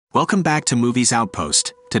Welcome back to Movies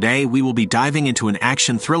Outpost. Today we will be diving into an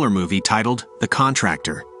action thriller movie titled The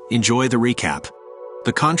Contractor. Enjoy the recap.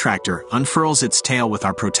 The Contractor unfurls its tale with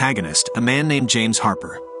our protagonist, a man named James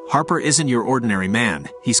Harper. Harper isn't your ordinary man.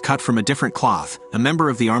 He's cut from a different cloth, a member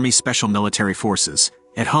of the Army's Special Military Forces.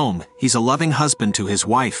 At home, he's a loving husband to his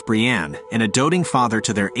wife, Brienne, and a doting father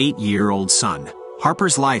to their 8-year-old son.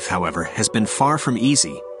 Harper's life, however, has been far from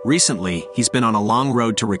easy. Recently, he's been on a long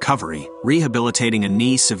road to recovery, rehabilitating a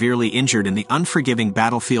knee severely injured in the unforgiving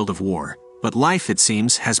battlefield of war. But life, it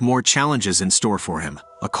seems, has more challenges in store for him.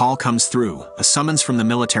 A call comes through, a summons from the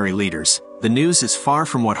military leaders. The news is far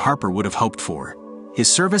from what Harper would have hoped for.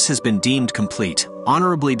 His service has been deemed complete,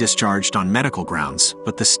 honorably discharged on medical grounds,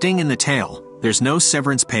 but the sting in the tail: there's no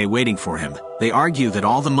severance pay waiting for him. They argue that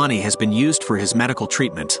all the money has been used for his medical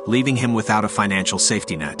treatment, leaving him without a financial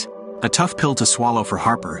safety net. A tough pill to swallow for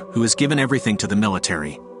Harper, who has given everything to the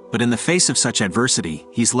military. But in the face of such adversity,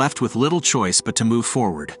 he's left with little choice but to move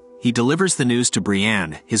forward. He delivers the news to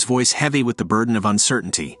Brienne, his voice heavy with the burden of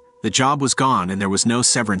uncertainty. The job was gone and there was no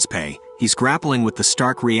severance pay. He's grappling with the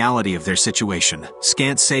stark reality of their situation.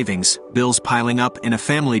 Scant savings, bills piling up, and a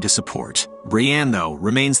family to support. Brienne, though,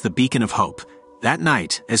 remains the beacon of hope. That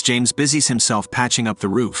night, as James busies himself patching up the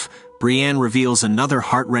roof, Brienne reveals another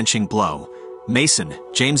heart-wrenching blow. Mason,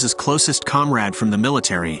 James's closest comrade from the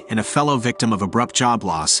military and a fellow victim of abrupt job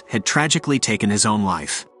loss, had tragically taken his own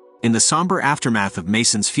life. In the somber aftermath of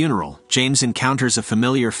Mason's funeral, James encounters a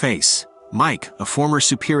familiar face. Mike, a former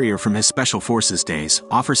superior from his Special Forces days,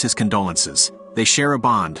 offers his condolences. They share a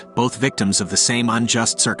bond, both victims of the same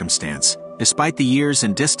unjust circumstance. Despite the years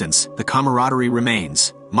and distance, the camaraderie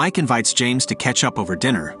remains. Mike invites James to catch up over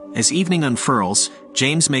dinner. As evening unfurls,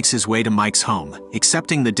 James makes his way to Mike's home,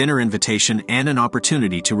 accepting the dinner invitation and an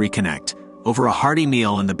opportunity to reconnect. Over a hearty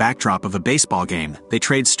meal in the backdrop of a baseball game, they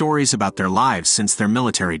trade stories about their lives since their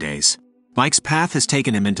military days. Mike's path has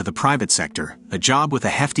taken him into the private sector, a job with a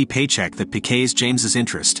hefty paycheck that piques James's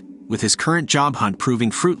interest. With his current job hunt proving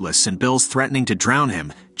fruitless and bills threatening to drown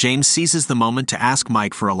him, James seizes the moment to ask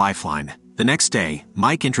Mike for a lifeline. The next day,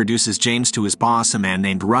 Mike introduces James to his boss, a man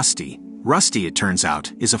named Rusty. Rusty, it turns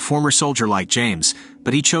out, is a former soldier like James,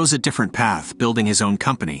 but he chose a different path, building his own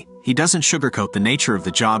company. He doesn't sugarcoat the nature of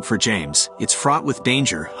the job for James. It's fraught with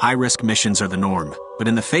danger, high-risk missions are the norm. But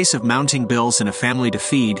in the face of mounting bills and a family to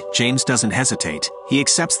feed, James doesn't hesitate. He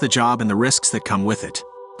accepts the job and the risks that come with it.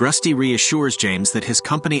 Rusty reassures James that his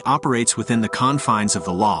company operates within the confines of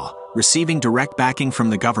the law, receiving direct backing from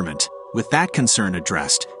the government. With that concern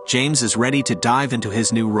addressed, James is ready to dive into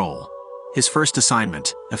his new role. His first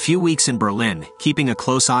assignment: a few weeks in Berlin, keeping a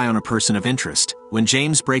close eye on a person of interest. When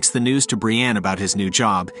James breaks the news to Brienne about his new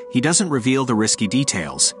job, he doesn't reveal the risky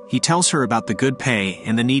details. He tells her about the good pay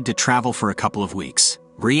and the need to travel for a couple of weeks.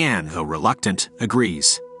 Brienne, though reluctant,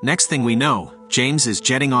 agrees. Next thing we know, James is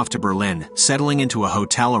jetting off to Berlin, settling into a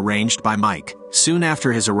hotel arranged by Mike. Soon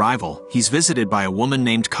after his arrival, he's visited by a woman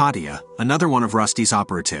named Katia, another one of Rusty's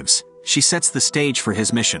operatives. She sets the stage for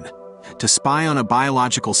his mission: to spy on a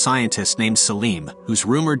biological scientist named Salim, who's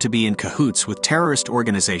rumored to be in cahoots with terrorist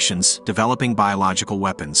organizations developing biological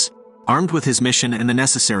weapons. Armed with his mission and the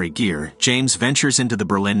necessary gear, James ventures into the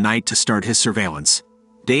Berlin night to start his surveillance.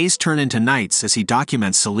 Days turn into nights as he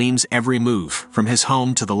documents Salim's every move, from his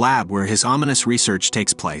home to the lab where his ominous research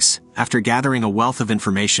takes place. After gathering a wealth of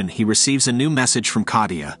information, he receives a new message from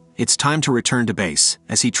Katia. It's time to return to base.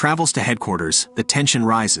 As he travels to headquarters, the tension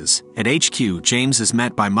rises. At HQ, James is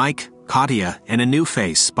met by Mike, Katia, and a new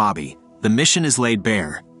face, Bobby. The mission is laid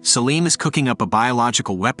bare. Salim is cooking up a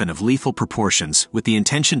biological weapon of lethal proportions with the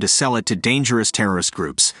intention to sell it to dangerous terrorist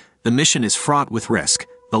groups. The mission is fraught with risk.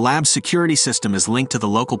 The lab's security system is linked to the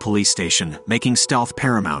local police station, making stealth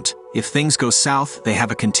paramount. If things go south, they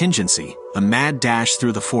have a contingency: a mad dash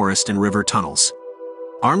through the forest and river tunnels.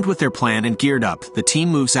 Armed with their plan and geared up, the team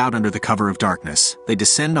moves out under the cover of darkness. They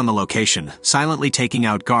descend on the location, silently taking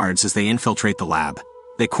out guards as they infiltrate the lab.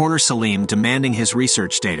 They corner Salim, demanding his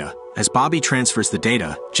research data. As Bobby transfers the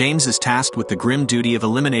data, James is tasked with the grim duty of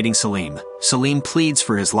eliminating Salim. Salim pleads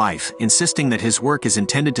for his life, insisting that his work is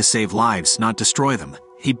intended to save lives, not destroy them.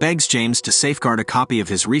 He begs James to safeguard a copy of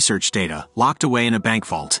his research data, locked away in a bank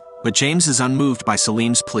vault. But James is unmoved by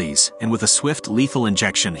Salim's pleas, and with a swift, lethal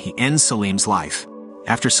injection, he ends Salim's life.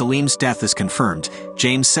 After Salim's death is confirmed,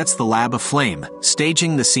 James sets the lab aflame,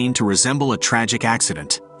 staging the scene to resemble a tragic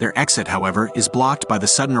accident. Their exit, however, is blocked by the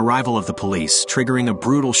sudden arrival of the police, triggering a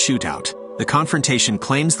brutal shootout. The confrontation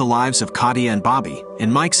claims the lives of Katia and Bobby,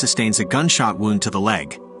 and Mike sustains a gunshot wound to the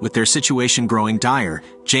leg. With their situation growing dire,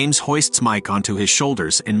 James hoists Mike onto his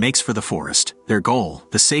shoulders and makes for the forest. Their goal,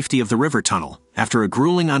 the safety of the river tunnel. After a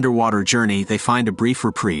grueling underwater journey, they find a brief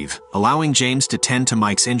reprieve, allowing James to tend to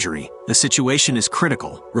Mike's injury. The situation is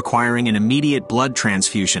critical, requiring an immediate blood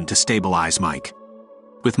transfusion to stabilize Mike.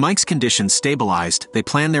 With Mike's condition stabilized, they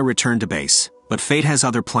plan their return to base. But fate has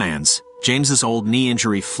other plans. James's old knee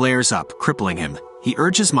injury flares up, crippling him. He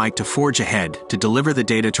urges Mike to forge ahead, to deliver the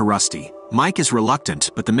data to Rusty. Mike is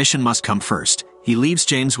reluctant, but the mission must come first. He leaves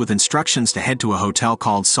James with instructions to head to a hotel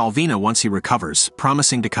called Salvina once he recovers,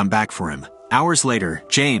 promising to come back for him. Hours later,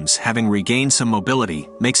 James, having regained some mobility,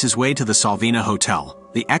 makes his way to the Salvina hotel.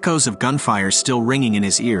 The echoes of gunfire still ringing in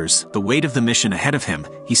his ears, the weight of the mission ahead of him,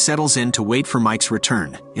 he settles in to wait for Mike's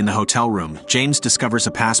return. In the hotel room, James discovers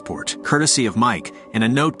a passport, courtesy of Mike, and a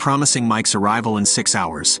note promising Mike's arrival in 6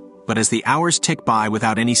 hours. But as the hours tick by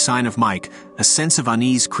without any sign of Mike, a sense of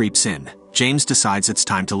unease creeps in. James decides it's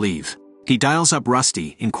time to leave. He dials up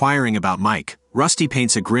Rusty, inquiring about Mike. Rusty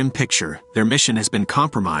paints a grim picture. Their mission has been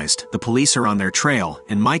compromised, the police are on their trail,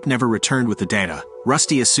 and Mike never returned with the data.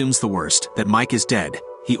 Rusty assumes the worst, that Mike is dead.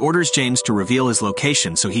 He orders James to reveal his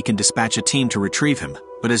location so he can dispatch a team to retrieve him.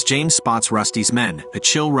 But as James spots Rusty's men, a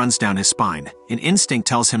chill runs down his spine. An instinct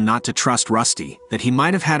tells him not to trust Rusty, that he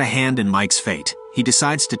might have had a hand in Mike's fate. He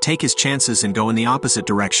decides to take his chances and go in the opposite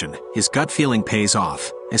direction. His gut feeling pays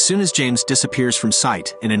off. As soon as James disappears from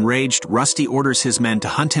sight, an enraged Rusty orders his men to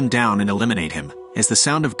hunt him down and eliminate him. As the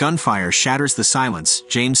sound of gunfire shatters the silence,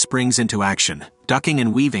 James springs into action, ducking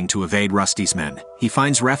and weaving to evade Rusty's men. He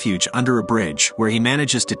finds refuge under a bridge, where he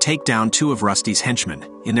manages to take down 2 of Rusty's henchmen.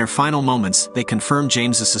 In their final moments, they confirm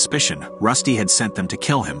James's suspicion. Rusty had sent them to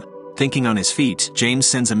kill him. Thinking on his feet, James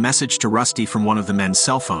sends a message to Rusty from one of the men's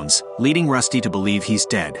cell phones, leading Rusty to believe he's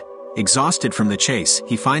dead. Exhausted from the chase,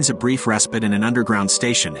 he finds a brief respite in an underground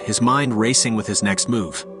station, his mind racing with his next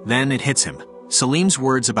move. Then it hits him. Salim's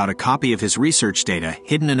words about a copy of his research data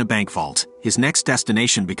hidden in a bank vault. His next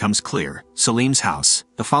destination becomes clear: Salim's house.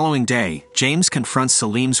 The following day, James confronts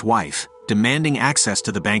Salim's wife, demanding access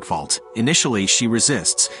to the bank vault. Initially, she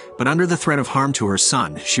resists, but under the threat of harm to her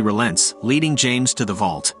son, she relents, leading James to the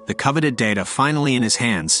vault. The coveted data finally in his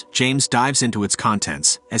hands, James dives into its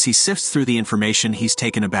contents. As he sifts through the information, he's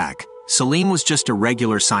taken aback. Salim was just a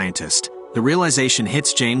regular scientist. The realization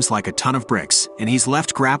hits James like a ton of bricks, and he's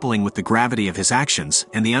left grappling with the gravity of his actions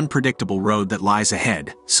and the unpredictable road that lies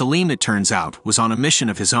ahead. Salim, it turns out, was on a mission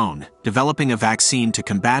of his own, developing a vaccine to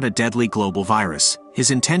combat a deadly global virus. His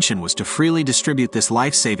intention was to freely distribute this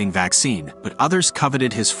life-saving vaccine, but others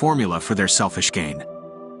coveted his formula for their selfish gain.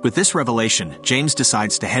 With this revelation, James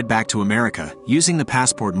decides to head back to America, using the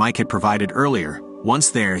passport Mike had provided earlier. Once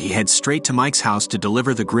there, he heads straight to Mike's house to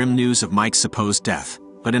deliver the grim news of Mike's supposed death.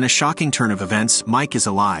 But in a shocking turn of events, Mike is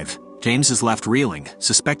alive. James is left reeling,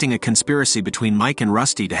 suspecting a conspiracy between Mike and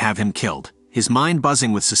Rusty to have him killed. His mind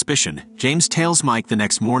buzzing with suspicion, James tails Mike the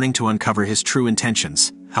next morning to uncover his true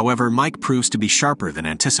intentions. However, Mike proves to be sharper than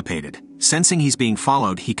anticipated. Sensing he's being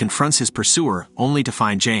followed, he confronts his pursuer, only to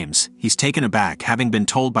find James. He's taken aback, having been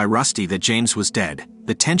told by Rusty that James was dead.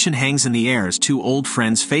 The tension hangs in the air as 2 old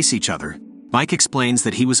friends face each other. Mike explains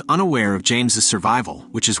that he was unaware of James's survival,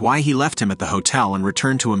 which is why he left him at the hotel and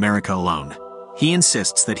returned to America alone. He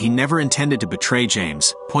insists that he never intended to betray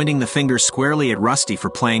James, pointing the finger squarely at Rusty for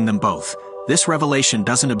playing them both. This revelation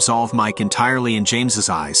doesn't absolve Mike entirely in James's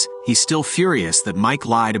eyes. He's still furious that Mike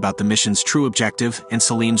lied about the mission's true objective and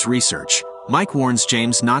Salim's research. Mike warns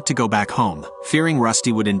James not to go back home, fearing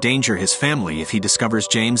Rusty would endanger his family if he discovers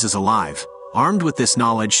James is alive. Armed with this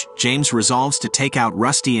knowledge, James resolves to take out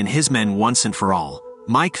Rusty and his men once and for all.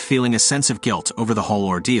 Mike, feeling a sense of guilt over the whole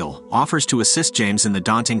ordeal, offers to assist James in the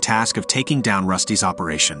daunting task of taking down Rusty's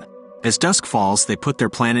operation. As dusk falls, they put their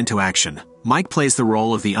plan into action. Mike plays the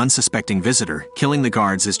role of the unsuspecting visitor, killing the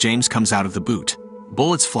guards as James comes out of the boot.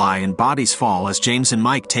 Bullets fly and bodies fall as James and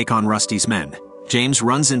Mike take on Rusty's men. James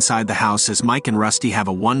runs inside the house as Mike and Rusty have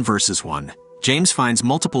a 1 versus 1. James finds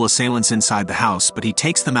multiple assailants inside the house, but he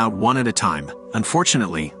takes them out one at a time.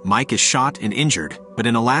 Unfortunately, Mike is shot and injured, but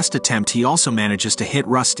in a last attempt he also manages to hit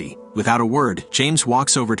Rusty. Without a word, James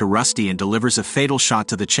walks over to Rusty and delivers a fatal shot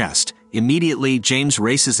to the chest. Immediately, James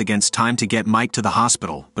races against time to get Mike to the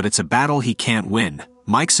hospital, but it's a battle he can't win.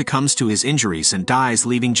 Mike succumbs to his injuries and dies,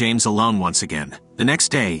 leaving James alone once again. The next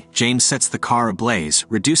day, James sets the car ablaze,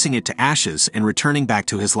 reducing it to ashes and returning back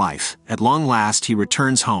to his life. At long last, he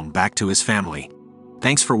returns home back to his family.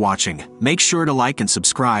 Thanks for watching. Make sure to like and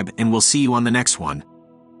subscribe, and we'll see you on the next one.